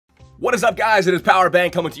What is up, guys? It is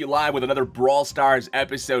Powerbang coming to you live with another Brawl Stars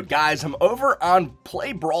episode. Guys, I'm over on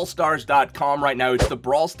playbrawlstars.com right now. It's the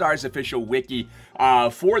Brawl Stars official wiki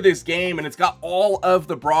for this game, and it's got all of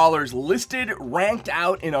the brawlers listed, ranked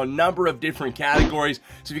out in a number of different categories.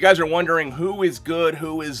 So if you guys are wondering who is good,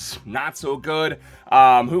 who is not so good,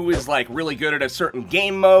 who is like really good at a certain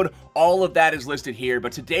game mode, all of that is listed here.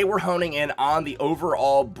 But today we're honing in on the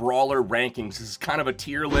overall brawler rankings. This is kind of a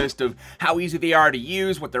tier list of how easy they are to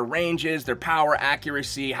use, what their range is, their power,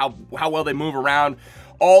 accuracy, how well they move around,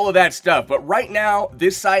 all of that stuff. But right now,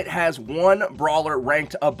 this site has one brawler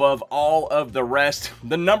ranked above all of the rest.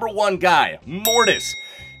 The number one guy, Mortis.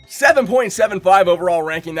 7.75 overall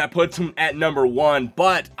ranking, that puts him at number one,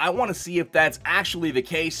 but I want to see if that's actually the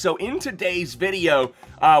case. So in today's video,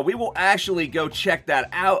 we will actually go check that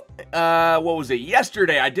out. What was it?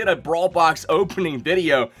 Yesterday, I did a Brawl Box opening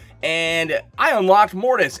video, and I unlocked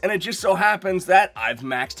Mortis, and it just so happens that I've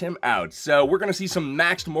maxed him out. So we're going to see some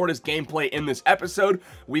maxed Mortis gameplay in this episode.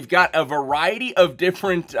 We've got a variety of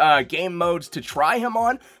different game modes to try him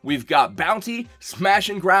on. We've got Bounty, Smash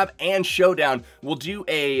and Grab, and Showdown. We'll do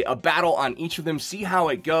a battle on each of them, see how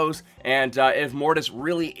it goes, and if Mortis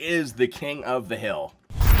really is the king of the hill.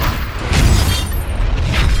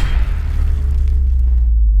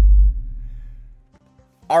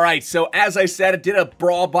 Alright, so as I said, I did a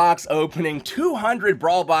Brawl Box opening. 200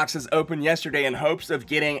 Brawl Boxes opened yesterday in hopes of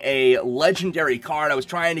getting a legendary card. I was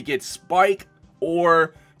trying to get Spike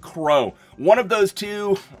or Crow. One of those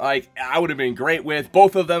two, like, I would have been great with.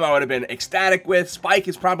 Both of them I would have been ecstatic with. Spike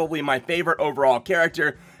is probably my favorite overall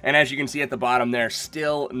character. And as you can see at the bottom there,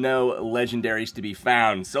 still no legendaries to be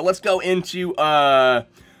found. So let's go into,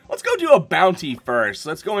 let's go do a Bounty first.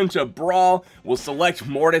 Let's go into Brawl. We'll select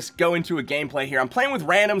Mortis, go into a gameplay here. I'm playing with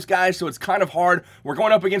randoms, guys, so it's kind of hard. We're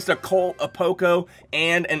going up against a Colt, a Poco,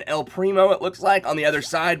 and an El Primo, it looks like, on the other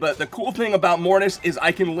side. But the cool thing about Mortis is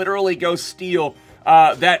I can literally go steal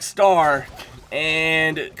that star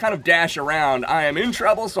and kind of dash around. I am in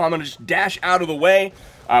trouble, so I'm going to just dash out of the way.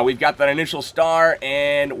 We've got that initial star,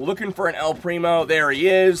 and looking for an El Primo. There he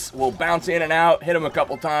is. We'll bounce in and out, hit him a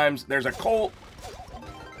couple times. There's a Colt.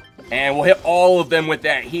 And we'll hit all of them with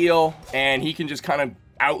that heal, and he can just kind of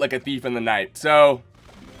out like a thief in the night. So,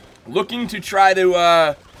 looking to try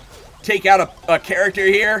to take out a character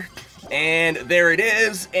here, and there it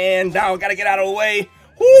is, and now I gotta get out of the way.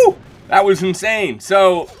 Whoo! That was insane.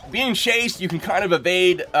 So, being chased, you can kind of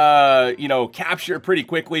evade, you know, capture pretty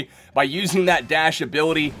quickly by using that dash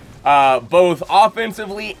ability, both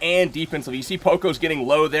offensively and defensively. You see Poco's getting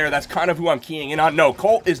low there. That's kind of who I'm keying in on. No,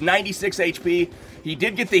 Colt is 96 HP. He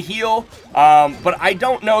did get the heal, but I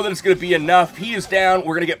don't know that it's going to be enough. He is down.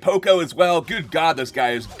 We're going to get Poco as well. Good God, this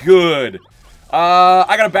guy is good. I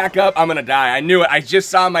got to back up. I'm going to die. I knew it. I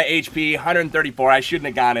just saw my HP, 134. I shouldn't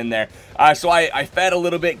have gone in there. So I fed a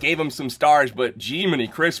little bit, gave him some stars, but Jiminy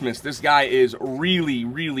Christmas, this guy is really,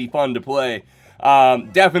 really fun to play.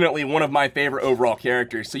 Definitely one of my favorite overall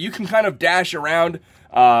characters. So you can kind of dash around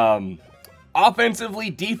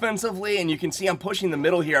offensively, defensively, and you can see I'm pushing the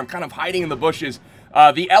middle here. I'm kind of hiding in the bushes.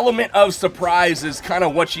 The element of surprise is kind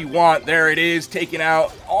of what you want. There it is, taking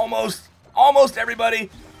out almost everybody.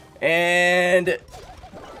 And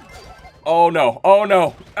oh no, oh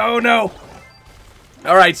no, oh no.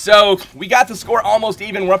 All right, so we got the score almost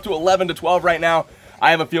even. We're up to 11-12 right now.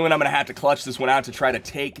 I have a feeling I'm going to have to clutch this one out to try to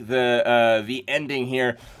take the ending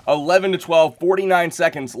here. 11-12, 49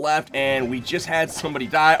 seconds left, and we just had somebody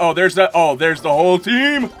die. Oh, there's the whole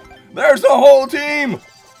team. There's the whole team.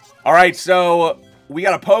 All right, so we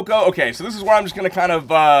got a Poco. Okay, so this is where I'm just going to kind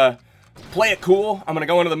of play it cool. I'm going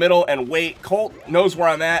to go into the middle and wait. Colt knows where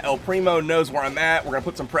I'm at. El Primo knows where I'm at. We're going to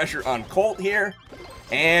put some pressure on Colt here,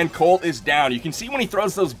 and Colt is down. You can see when he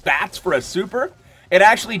throws those bats for a super, it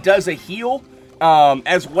actually does a heal,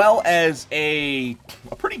 as well as a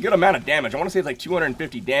pretty good amount of damage. I want to say it's like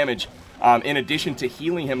 250 damage, in addition to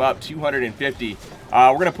healing him up 250.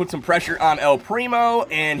 We're going to put some pressure on El Primo,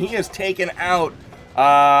 and he is taken out.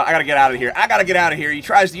 I got to get out of here. I got to get out of here. He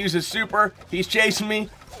tries to use his super. He's chasing me.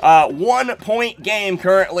 1 point game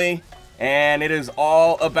currently, and it is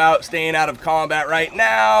all about staying out of combat right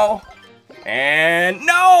now. And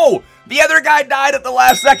no! The other guy died at the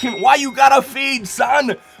last second. Why you gotta feed,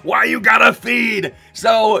 son? Why you gotta feed?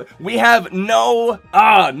 So we have no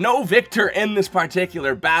victor in this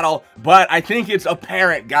particular battle, but I think it's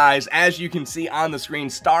apparent, guys, as you can see on the screen,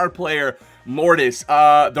 star player Mortis.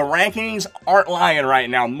 The rankings aren't lying right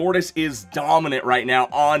now. Mortis is dominant right now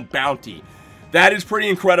on Bounty. That is pretty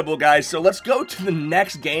incredible, guys. So let's go to the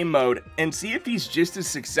next game mode and see if he's just as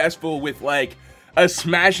successful with, like, a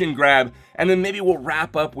smash and grab, and then maybe we'll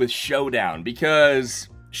wrap up with Showdown, because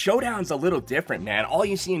Showdown's a little different, man. All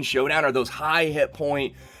you see in Showdown are those high hit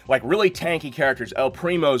point, like really tanky characters. El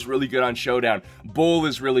Primo's really good on Showdown. Bull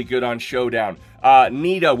is really good on Showdown.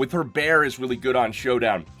 Nita with her bear is really good on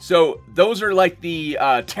Showdown. So those are like the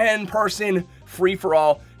 10-person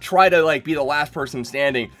free-for-all. Try to like be the last person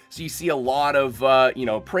standing. So you see a lot of you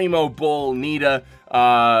know, Primo, Bull, Nita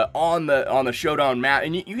on the Showdown map,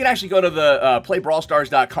 and you can actually go to the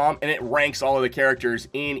playbrawlstars.com, and it ranks all of the characters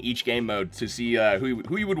in each game mode to see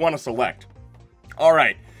who you would want to select. All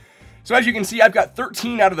right. So as you can see, I've got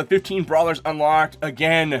 13 out of the 15 brawlers unlocked.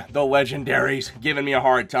 Again, the legendaries giving me a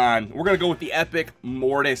hard time. We're gonna go with the Epic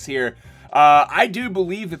Mortis here. I do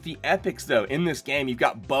believe that the epics, though, in this game, you've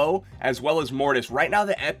got Bo as well as Mortis. Right now,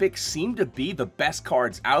 the epics seem to be the best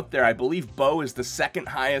cards out there. I believe Bo is the second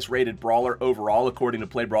highest rated brawler overall, according to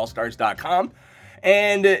playbrawlstars.com.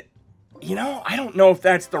 And, you know, I don't know if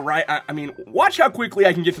that's the right... I mean, watch how quickly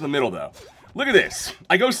I can get to the middle, though. Look at this.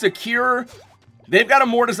 I go secure. They've got a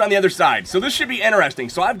Mortis on the other side, so this should be interesting.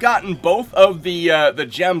 So I've gotten both of the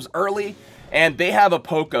gems early, and they have a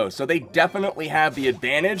Poco, so they definitely have the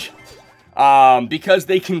advantage. Because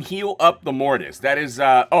they can heal up the Mortis. That is,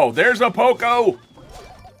 oh, there's a Poco!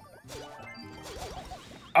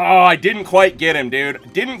 Oh, I didn't quite get him,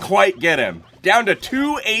 dude. Didn't quite get him. Down to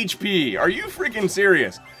 2 HP. Are you freaking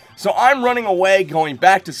serious? So I'm running away, going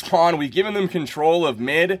back to spawn. We've given them control of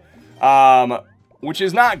mid, which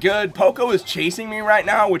is not good. Poco is chasing me right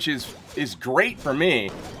now, which is great for me.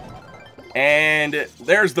 And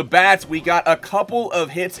there's the bats. We got a couple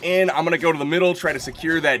of hits in. I'm going to go to the middle, try to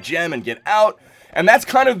secure that gem and get out. And that's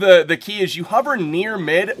kind of the key is you hover near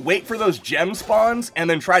mid, wait for those gem spawns, and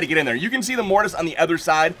then try to get in there. You can see the Mortis on the other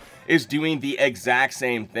side is doing the exact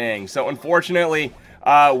same thing. So unfortunately,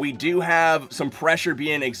 we do have some pressure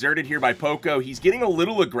being exerted here by Poco. He's getting a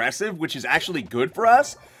little aggressive, which is actually good for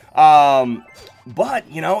us. But,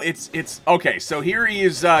 you know, it's okay. So here he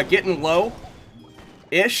is getting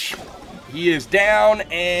low-ish. He is down,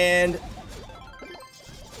 and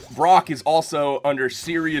Brock is also under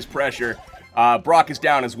serious pressure. Brock is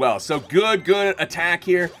down as well. So good attack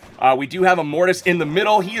here. We do have a Mortis in the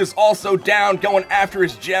middle. He is also down, going after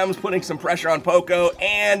his gems, putting some pressure on Poco,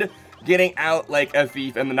 and getting out like a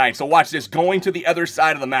thief in the night. So watch this, going to the other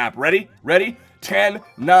side of the map. Ready? Ready? 10,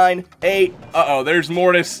 9, 8. Uh-oh, there's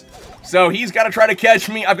Mortis. So he's got to try to catch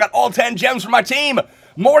me. I've got all 10 gems for my team.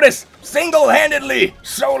 Mortis, single-handedly,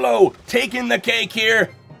 solo, taking the cake here.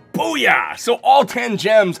 Booyah! So all 10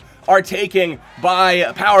 gems are taken by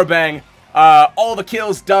Powerbang. All the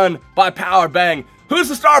kills done by Powerbang. Who's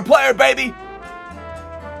the star player, baby?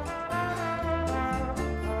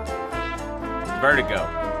 Vertigo.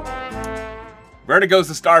 Vertigo's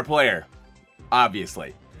the star player,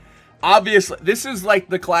 obviously. Obviously, this is like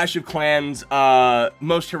the Clash of Clans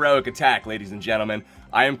most heroic attack, ladies and gentlemen.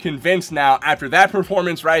 I am convinced now, after that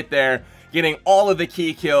performance right there, getting all of the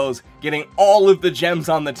key kills, getting all of the gems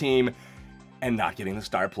on the team, and not getting the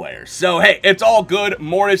star player. So, hey, it's all good.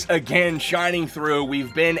 Mortis, again, shining through.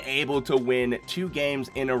 We've been able to win 2 games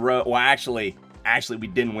in a row. Well, actually, we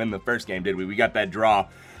didn't win the first game, did we? We got that draw.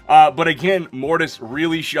 But again, Mortis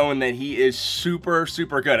really showing that he is super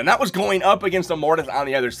good. And that was going up against a Mortis on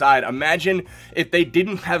the other side. Imagine if they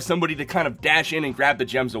didn't have somebody to kind of dash in and grab the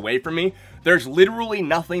gems away from me. There's literally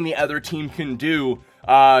nothing the other team can do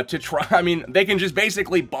to try. I mean, they can just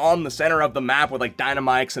basically bomb the center of the map with like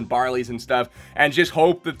dynamites and barleys and stuff and just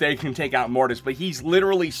hope that they can take out Mortis. But he's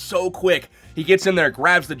literally so quick. He gets in there,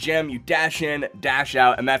 grabs the gem, you dash in, dash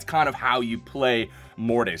out, and that's kind of how you play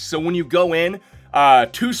Mortis. So when you go in,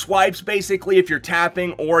 2 swipes basically if you're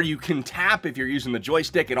tapping, or you can tap if you're using the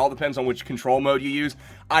joystick. It all depends on which control mode you use.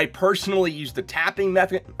 I personally use the tapping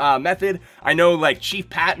method. I know like Chief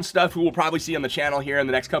Pat and stuff, who we'll probably see on the channel here in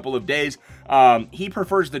the next couple of days, he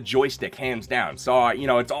prefers the joystick hands down. So, you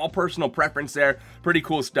know, it's all personal preference there. Pretty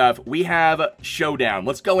cool stuff. We have Showdown.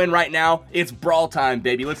 Let's go in right now. It's Brawl time,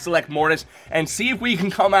 baby. Let's select Mortis and see if we can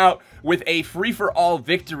come out with a free-for-all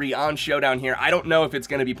victory on Showdown here. I don't know if it's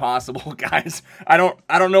going to be possible, guys. I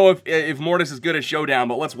don't know if Mortis is good at Showdown,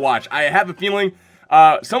 but let's watch. I have a feeling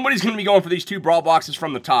somebody's going to be going for these 2 Brawl boxes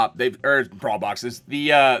from the top. Brawl boxes.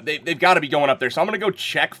 They've got to be going up there. So I'm going to go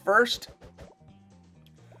check first.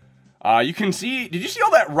 You can see, did you see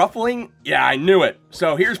all that ruffling? Yeah, I knew it.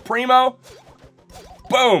 So here's Primo.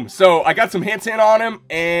 Boom. So I got some hits in on him,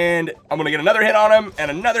 and I'm going to get another hit on him, and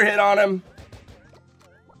another hit on him.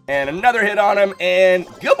 And another hit on him, and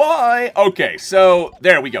goodbye! Okay, so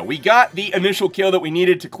there we go. We got the initial kill that we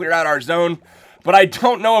needed to clear out our zone, but I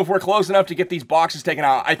don't know if we're close enough to get these boxes taken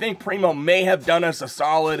out. I think Primo may have done us a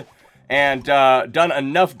solid and done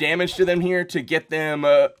enough damage to them here to get them...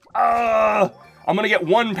 I'm going to get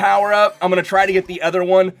one power up. I'm going to try to get the other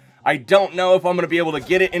one. I don't know if I'm going to be able to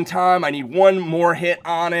get it in time. I need one more hit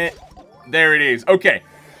on it. There it is. Okay.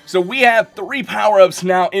 So we have 3 power-ups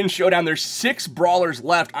now in Showdown. There's 6 brawlers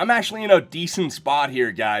left. I'm actually in a decent spot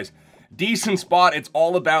here, guys. Decent spot. It's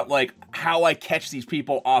all about, like, how I catch these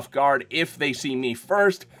people off guard if they see me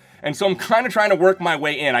first. And so I'm kind of trying to work my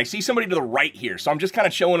way in. I see somebody to the right here, so I'm just kind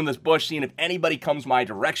of chilling in this bush, seeing if anybody comes my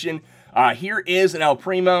direction. Here is an El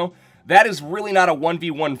Primo. That is really not a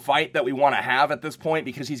 1v1 fight that we want to have at this point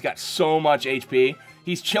because he's got so much HP.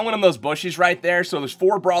 He's chilling in those bushes right there, so there's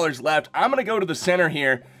 4 brawlers left. I'm going to go to the center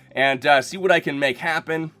here and see what I can make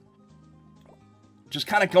happen. Just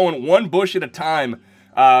kind of going one bush at a time.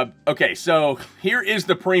 Okay, so here is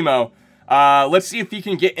the Primo. Let's see if he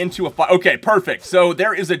can get into a fight. Okay, perfect. So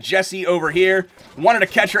there is a Jessie over here. Wanted to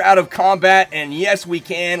catch her out of combat, and yes, we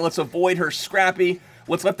can. Let's avoid her Scrappy.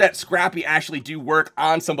 Let's let that Scrappy actually do work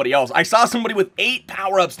on somebody else. I saw somebody with 8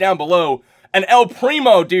 power-ups down below. An El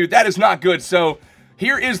Primo, dude, that is not good. So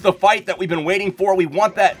here is the fight that we've been waiting for. We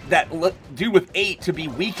want that dude with 8 to be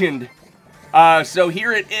weakened. So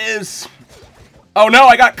here it is. Oh, no,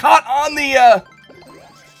 I got caught on the...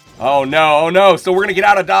 Oh no, so we're gonna get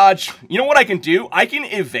out of dodge. You know what I can do? I can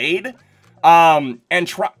evade, and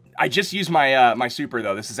try... I just used my, my super,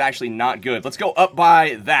 though. This is actually not good. Let's go up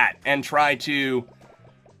by that and try to...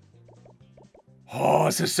 Oh,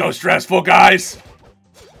 this is so stressful, guys.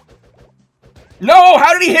 No,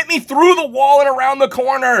 how did he hit me through the wall and around the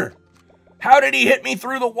corner? How did he hit me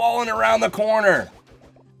through the wall and around the corner?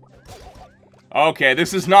 Okay,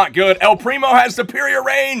 this is not good. El Primo has superior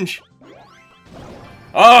range.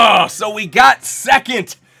 Oh, so we got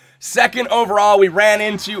second. Second overall. We ran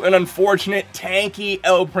into an unfortunate tanky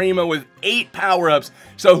El Primo with 8 power-ups.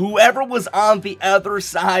 So whoever was on the other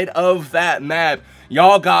side of that map,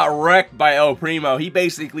 y'all got wrecked by El Primo. He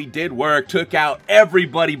basically did work, took out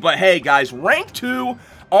everybody. But hey, guys, rank 2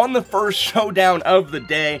 on the first showdown of the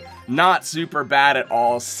day. Not super bad at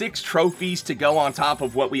all. 6 trophies to go on top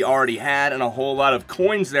of what we already had, and a whole lot of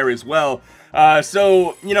coins there as well.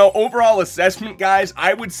 So, you know, overall assessment, guys,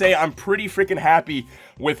 I would say I'm pretty freaking happy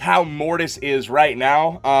with how Mortis is right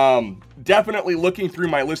now. Definitely looking through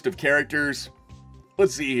my list of characters.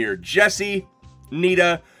 Let's see here. Jessie,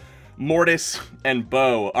 Nita, Mortis, and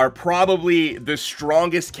Bo are probably the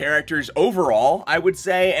strongest characters overall, I would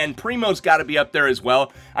say, and Primo's got to be up there as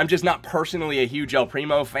well. I'm just not personally a huge El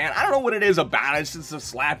Primo fan. I don't know what it is about it. It's just a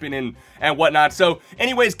slapping and whatnot. So,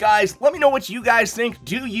 anyways, guys, let me know what you guys think.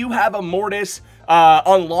 Do you have a Mortis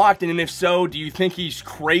unlocked, and if so, do you think he's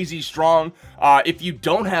crazy strong? If you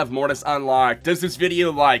don't have Mortis unlocked, does this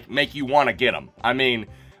video, like, make you want to get him? I mean...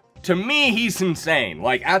 To me, he's insane.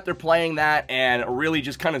 Like, after playing that and really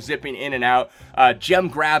just kind of zipping in and out, Gem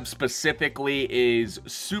Grab specifically is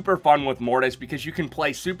super fun with Mortis because you can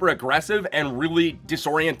play super aggressive and really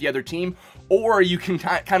disorient the other team, or you can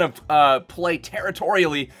kind of play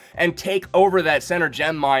territorially and take over that center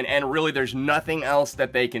gem mine, and really there's nothing else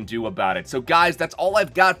that they can do about it. So guys, that's all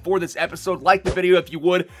I've got for this episode. Like the video if you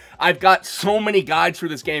would. I've got so many guides for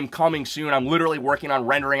this game coming soon. I'm literally working on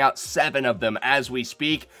rendering out 7 of them as we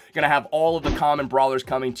speak. Gonna have all of the common brawlers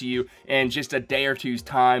coming to you in just a day or two's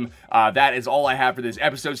time. That is all I have for this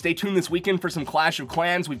episode. Stay tuned this weekend for some Clash of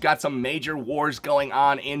Clans. We've got some major wars going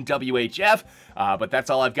on in WHF. But that's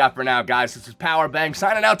all I've got for now, guys. This is Powerbang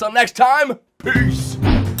signing out till next time. Peace.